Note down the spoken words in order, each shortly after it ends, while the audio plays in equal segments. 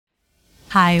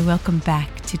Hi, welcome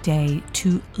back today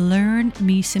to Learn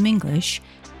Me Some English,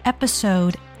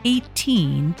 episode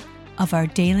 18 of our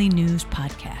daily news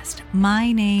podcast.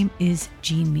 My name is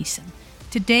Jean Meeson.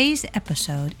 Today's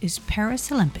episode is Paris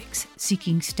Olympics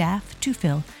seeking staff to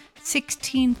fill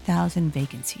 16,000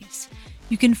 vacancies.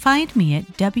 You can find me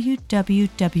at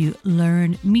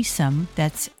www.learnmesom,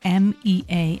 that's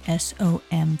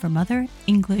MEASOM for mother,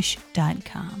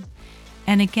 English.com.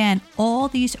 And again, all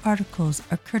these articles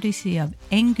are courtesy of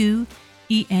Engoo,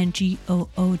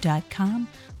 ENGOO.com,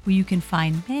 where you can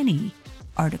find many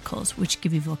articles which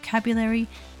give you vocabulary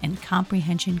and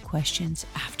comprehension questions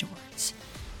afterwards.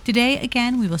 Today,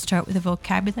 again, we will start with the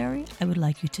vocabulary. I would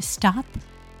like you to stop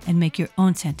and make your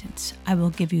own sentence. I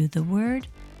will give you the word,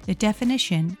 the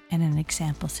definition, and an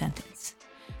example sentence.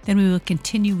 Then we will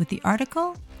continue with the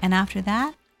article, and after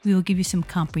that, we will give you some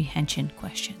comprehension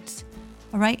questions.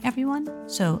 All right, everyone?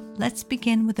 So let's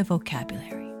begin with the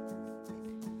vocabulary.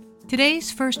 Today's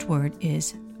first word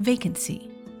is vacancy.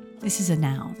 This is a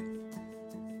noun.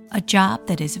 A job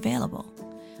that is available.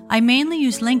 I mainly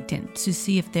use LinkedIn to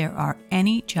see if there are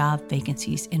any job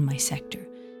vacancies in my sector.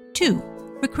 2.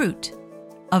 Recruit.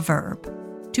 A verb.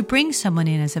 To bring someone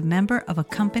in as a member of a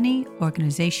company,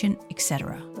 organization,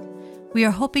 etc. We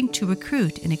are hoping to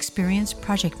recruit an experienced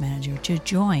project manager to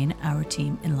join our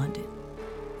team in London.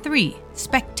 3.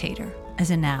 Spectator, as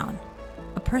a noun.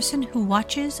 A person who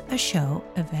watches a show,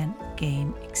 event,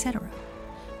 game, etc.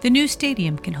 The new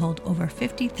stadium can hold over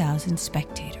 50,000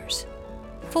 spectators.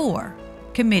 4.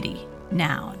 Committee,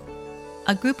 noun.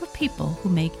 A group of people who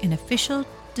make an official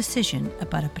decision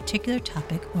about a particular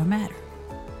topic or matter.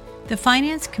 The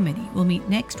Finance Committee will meet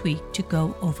next week to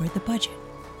go over the budget.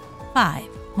 5.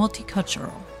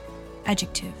 Multicultural,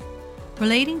 adjective.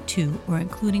 Relating to or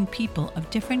including people of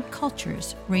different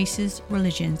cultures, races,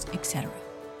 religions, etc.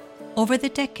 Over the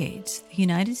decades, the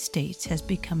United States has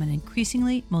become an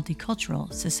increasingly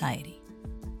multicultural society.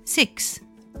 6.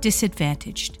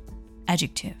 Disadvantaged,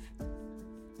 adjective.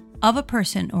 Of a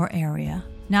person or area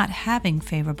not having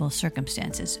favorable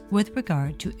circumstances with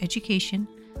regard to education,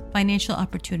 financial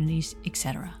opportunities,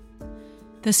 etc.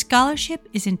 The scholarship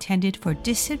is intended for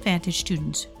disadvantaged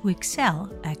students who excel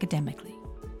academically.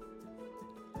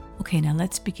 Okay, now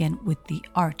let's begin with the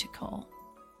article.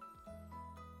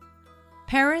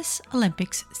 Paris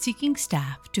Olympics seeking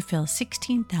staff to fill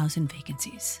 16,000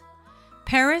 vacancies.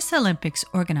 Paris Olympics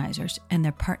organizers and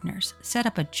their partners set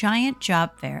up a giant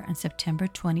job fair on September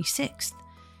 26th,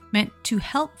 meant to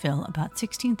help fill about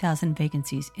 16,000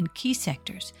 vacancies in key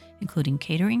sectors, including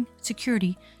catering,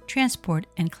 security, transport,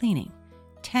 and cleaning,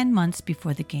 10 months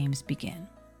before the Games begin.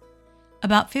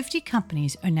 About 50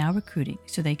 companies are now recruiting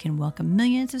so they can welcome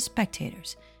millions of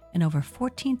spectators and over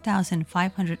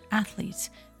 14,500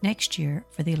 athletes next year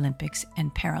for the Olympics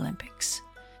and Paralympics.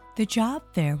 The job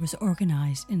fair was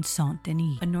organized in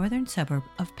Saint-Denis, a northern suburb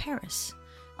of Paris,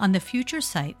 on the future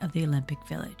site of the Olympic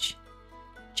Village.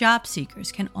 Job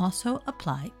seekers can also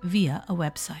apply via a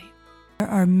website. There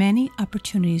are many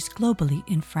opportunities globally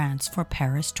in France for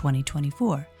Paris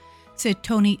 2024, said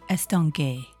Tony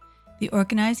Estanguet, the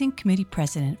organizing committee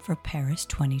president for Paris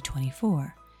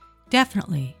 2024.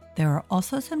 Definitely, there are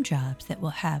also some jobs that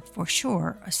will have for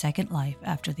sure a second life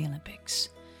after the Olympics.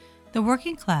 The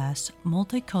working class,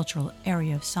 multicultural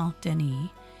area of Saint-Denis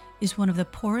is one of the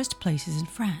poorest places in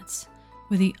France,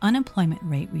 where the unemployment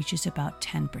rate reaches about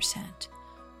 10%,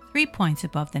 3 points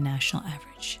above the national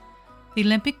average. The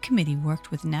Olympic Committee worked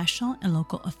with national and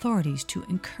local authorities to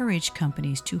encourage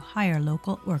companies to hire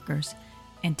local workers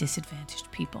and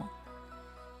disadvantaged people.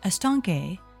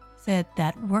 Estanguet said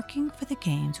that working for the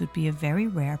Games would be a very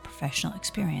rare professional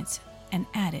experience and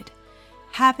added,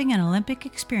 having an Olympic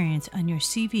experience on your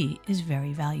CV is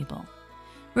very valuable.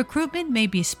 Recruitment may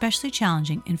be especially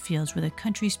challenging in fields where the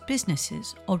country's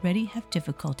businesses already have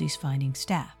difficulties finding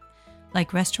staff,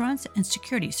 like restaurants and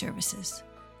security services.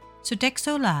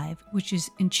 Sodexo Live, which is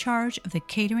in charge of the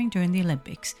catering during the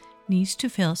Olympics, needs to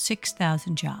fill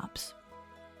 6,000 jobs.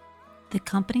 The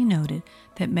company noted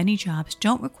that many jobs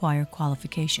don't require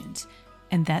qualifications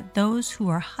and that those who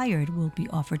are hired will be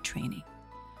offered training.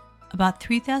 About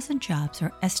 3,000 jobs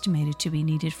are estimated to be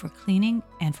needed for cleaning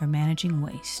and for managing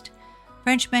waste.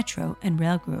 French Metro and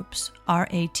rail groups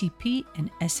RATP and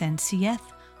SNCF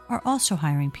are also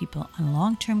hiring people on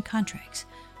long-term contracts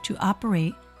to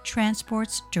operate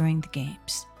transports during the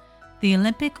Games. The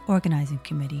Olympic Organizing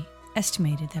Committee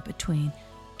estimated that between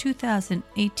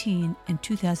 2018 and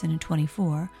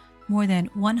 2024, more than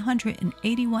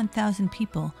 181,000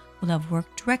 people will have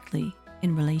worked directly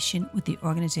in relation with the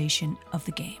organization of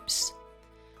the Games.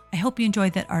 I hope you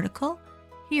enjoyed that article.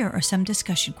 Here are some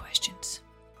discussion questions.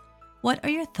 What are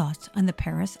your thoughts on the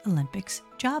Paris Olympics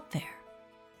job fair?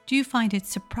 Do you find it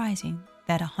surprising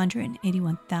that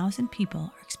 181,000 people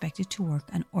are expected to work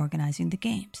on organizing the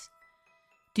games?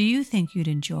 Do you think you'd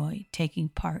enjoy taking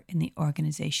part in the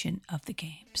organization of the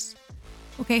games?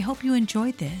 Okay, hope you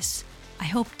enjoyed this. I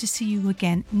hope to see you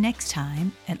again next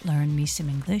time at Learn Me Some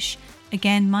English.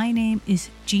 Again, my name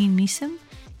is Jean Meesum.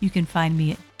 You can find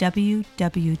me at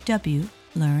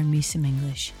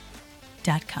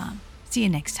www.learnmesomenglish.com. See you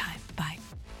next time. Bye.